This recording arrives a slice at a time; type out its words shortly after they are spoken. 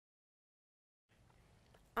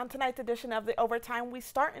On tonight's edition of The Overtime, we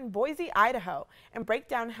start in Boise, Idaho, and break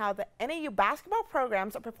down how the NAU basketball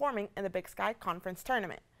programs are performing in the Big Sky Conference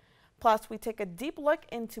Tournament. Plus, we take a deep look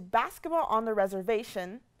into basketball on the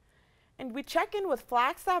reservation, and we check in with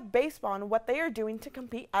Flagstaff Baseball and what they are doing to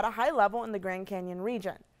compete at a high level in the Grand Canyon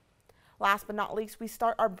region. Last but not least, we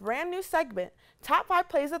start our brand new segment, Top 5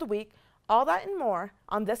 Plays of the Week, all that and more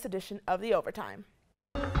on this edition of The Overtime.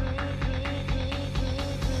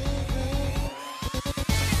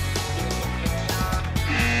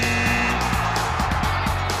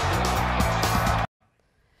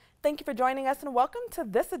 Thank you for joining us and welcome to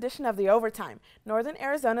this edition of The Overtime, Northern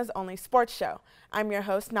Arizona's only sports show. I'm your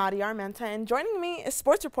host, NADYA ARMENTA, and joining me is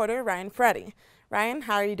sports reporter Ryan Freddy. Ryan,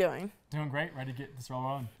 how are you doing? Doing great, ready to get this roll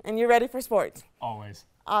on. And you're ready for sports? Always.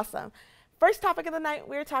 Awesome. First topic of the night,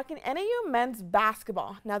 we're talking NAU men's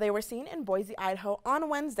basketball. Now, they were seen in Boise, Idaho on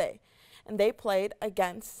Wednesday, and they played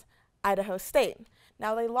against Idaho State.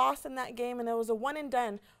 Now, they lost in that game, and it was a one and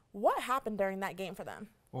done. What happened during that game for them?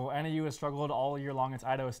 Well, NAU has struggled all year long against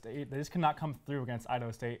Idaho State. They just could not come through against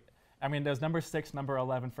Idaho State. I mean, there's number 6, number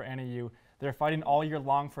 11 for NAU. They're fighting all year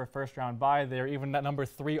long for a first-round bye. They're even at number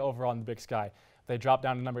 3 overall in the Big Sky. They dropped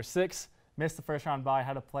down to number 6, missed the first-round bye,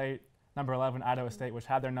 had to play number 11, Idaho State, which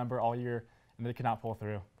had their number all year, and they could not pull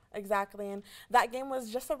through. Exactly, and that game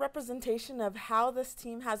was just a representation of how this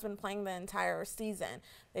team has been playing the entire season.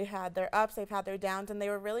 They've had their ups, they've had their downs, and they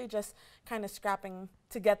were really just kind of scrapping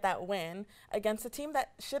to get that win against a team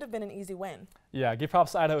that should have been an easy win. Yeah, give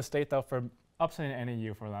props to Idaho State, though, for upsetting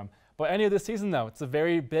NAU for them. But NAU this season, though, it's a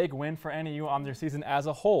very big win for NAU on their season as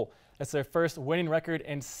a whole. It's their first winning record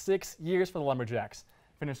in 6 years for the Lumberjacks.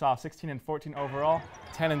 Finished off 16-14 overall,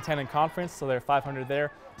 10-10 in conference, so they're 500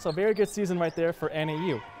 there. So a very good season right there for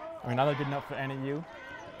NAU. I mean, another good note for NAU,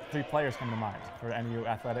 3 players come to mind for NAU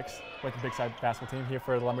athletics with the Big Sky basketball team here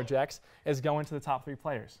for the Lumberjacks is going to the top 3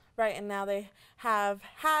 players. Right, and now they have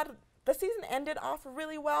had, the season ended off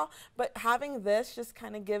really well, but having this just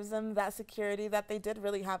kind of gives them that security that they did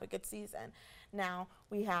really have a good season. Now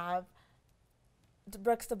we have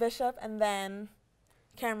Brooks DeBischop and then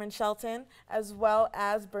Cameron Shelton, as well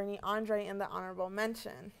as Bernie Andre in the honorable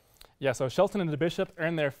mention. Yeah, so Shelton and DeBischop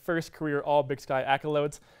earned their first career All-Big Sky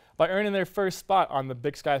accolades by earning their first spot on the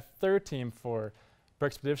Big Sky 3rd team for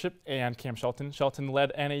Brooks DeBischop and Cam Shelton. Shelton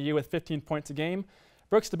led NAU with 15 points a game.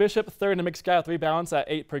 Brooks DeBischop 3rd in the Big Sky with rebounds at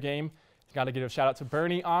 8 per game. You got to give a shout out to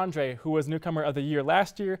Bernie Andre, who was newcomer of the year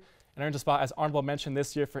last year and earned a spot as honorable mention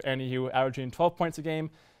this year for NAU, averaging 12 points a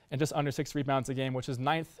game and just under 6 rebounds a game, which is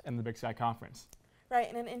 9th in the Big Sky Conference. Right,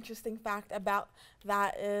 and an interesting fact about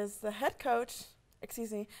that is the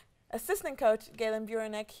assistant coach, GAELLAN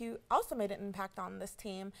BEWERNICK, who also made an impact on this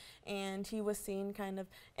team, and he was seen kind of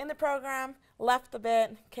in the program, left a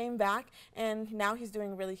bit, came back, and now he's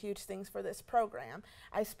doing really huge things for this program.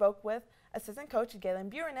 I spoke with assistant coach GAELLAN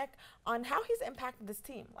BEWERNICK on how he's impacted this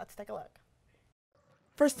team. Let's take a look.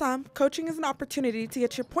 First time, coaching is an opportunity to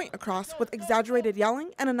get your point across with exaggerated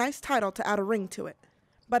yelling and a nice title to add a ring to it.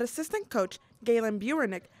 But assistant coach GAELLAN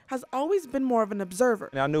BEWERNICK has always been more of an observer.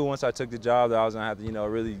 And I knew once I took the job that I was going to have to,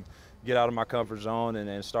 really get out of my comfort zone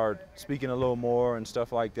and start speaking a little more and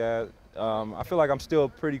stuff like that. I feel like I'm still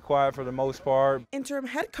pretty quiet for the most part. Interim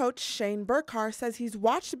head coach Shane Burkhar says he's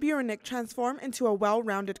watched BEWERNICK transform into a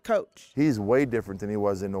well-rounded coach. He's way different than he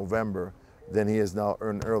was in November than he is now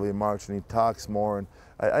in early March, and he talks more. And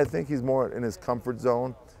I think he's more in his comfort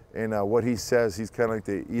zone. And what he says, he's kind of like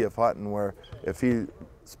the E.F. Hutton, where if he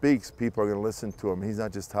speaks, people are going to listen to him. He's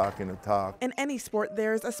not just talking to talk. In any sport,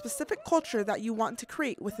 there is a specific culture that you want to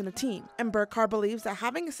create within a team. And Burkhar believes that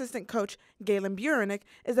having assistant coach GAELLAN BEWERNICK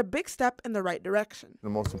is a big step in the right direction. The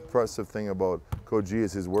most impressive thing about Coach G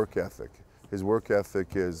is his work ethic. His work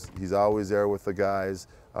ethic is he's always there with the guys.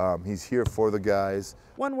 He's here for the guys.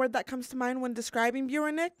 One word that comes to mind when describing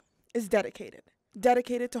BEWERNICK is dedicated.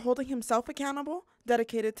 Dedicated to holding himself accountable,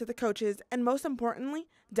 dedicated to the coaches, and most importantly,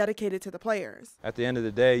 dedicated to the players. At the end of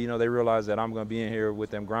the day, they realize that I'm going to be in here with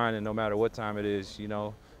them grinding no matter what time it is.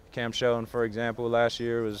 Cam Shelton, for example, last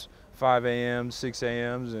year was 5 a.m., 6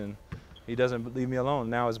 a.m.s, and he doesn't leave me alone.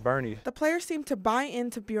 Now it's Bernie. The players seem to buy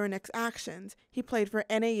into BEWERNICK's actions. He played for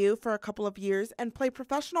NAU for a couple of years and played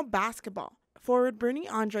professional basketball. Forward Bernie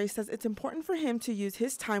Andre says it's important for him to use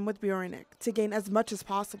his time with BEWERNICK to gain as much as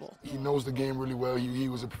possible. He knows the game really well. He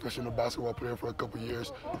was a professional basketball player for a couple of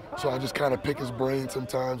years. So I just kind of pick his brain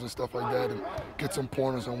sometimes and stuff like that and get some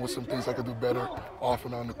pointers on what some things I could do better off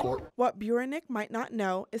and on the court. What BEWERNICK might not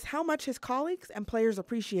know is how much his colleagues and players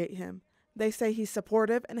appreciate him. They say he's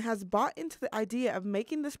supportive and has bought into the idea of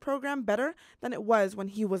making this program better than it was when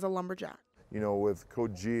he was a Lumberjack. With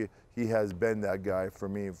Coach G, he has been that guy for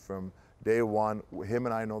me from day one, him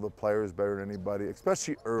and I know the players better than anybody,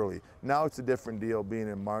 especially early. Now it's a different deal being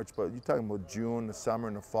in March, but you're talking about June, the summer,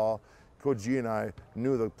 and the fall. Coach G and I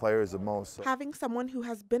knew the players the most. So. Having someone who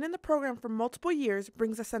has been in the program for multiple years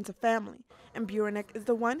brings a sense of family, and BEWERNICK is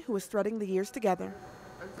the one who is threading the years together.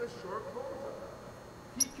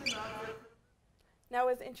 Now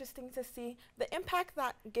it's interesting to see the impact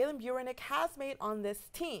that GAELLAN BEWERNICK has made on this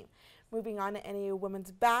team. Moving on to NAU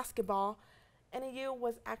women's basketball, NAU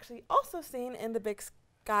was actually also seen in the Big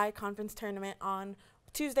Sky Conference tournament on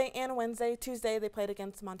Tuesday and Wednesday. Tuesday they played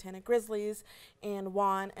against Montana Grizzlies and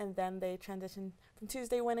won, and then they transitioned from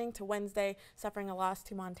Tuesday winning to Wednesday suffering a loss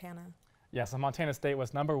to Montana. Yeah, so Montana State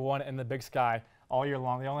was #1 in the Big Sky all year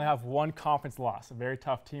long. They only have one conference loss, a very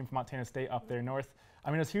tough team from Montana State up there north.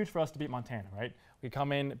 I mean, it's huge for us to beat Montana, right? We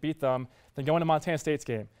come in, beat them, then go into Montana State's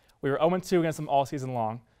game. We were 0-2 against them all season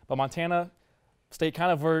long, but Montana State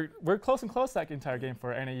kind of were close and close that entire game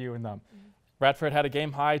for NAU and them. Radford had a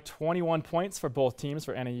game-high 21 points for both teams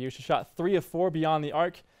for NAU. She shot 3 of 4 beyond the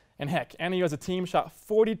arc. And heck, NAU as a team shot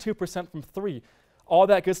 42% from 3. All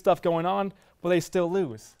that good stuff going on, but they still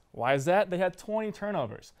lose. Why is that? They had 20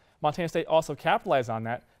 turnovers. Montana State also capitalized on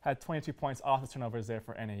that, had 22 points off the turnovers there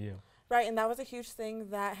for NAU. Right, and that was a huge thing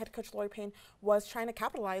that head coach Lori Payne was trying to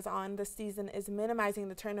capitalize on this season, is minimizing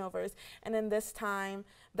the turnovers. And in this time,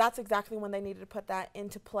 that's exactly when they needed to put that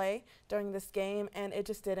into play during this game, and it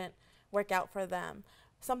just didn't work out for them.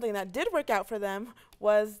 Something that did work out for them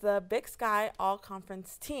was the Big Sky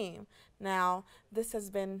All-Conference team. Now, this has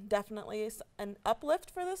been definitely an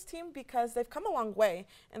uplift for this team because they've come a long way,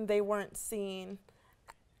 and they weren't seen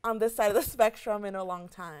on this side of the spectrum in a long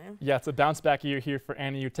time. Yeah, it's a bounce back year here for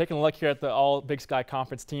NAU. Taking a look here at the all Big Sky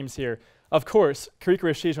Conference teams here. Of course,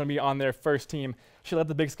 KHIARICA is going to be on their first team. She led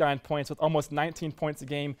the Big Sky in points with almost 19 points a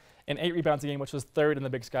game and 8 rebounds a game, which was 3rd in the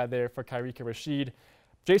Big Sky there for KHIARICA RASHEED.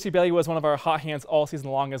 JACEY Bailey was one of our hot hands all season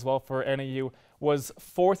long as well for NAU, was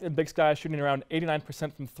 4th in Big Sky, shooting around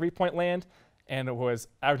 89% from 3-point land, and it was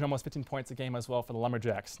averaging almost 15 points a game as well for the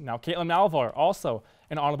Lumberjacks. Now, Caitlin Malvar, also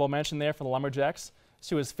an honorable mention there for the Lumberjacks.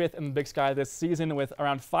 She was 5th in the Big Sky this season with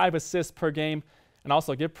around 5 assists per game. And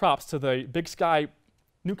also give props to the Big Sky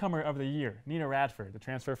newcomer of the year, Nina Radford, the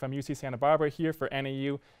transfer from UC Santa Barbara here for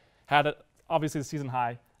NAU. Had obviously the season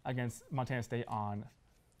high against Montana State on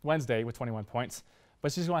Wednesday with 21 points.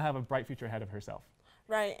 But she's going to have a bright future ahead of herself.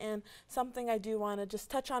 Right, and something I do want to just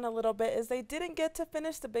touch on a little bit is they didn't get to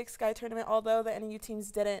finish the Big Sky tournament, although the NAU teams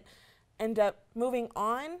didn't end up moving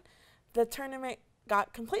on. The tournament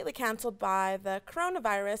got completely canceled by the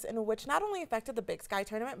coronavirus, in which not only affected the Big Sky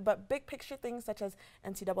tournament, but big picture things such as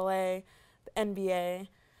NCAA, the NBA.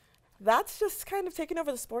 That's just kind of taking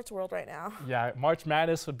over the sports world right now. Yeah, March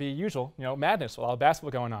Madness would be usual, madness with all the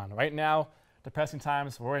basketball going on. Right now, depressing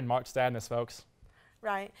times, we're in March Sadness, folks.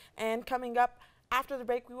 Right, and coming up after the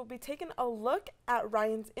break, we will be taking a look at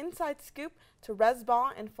Ryan's inside scoop to Res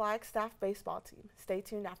Ball and Flagstaff baseball team. Stay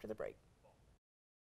tuned after the break.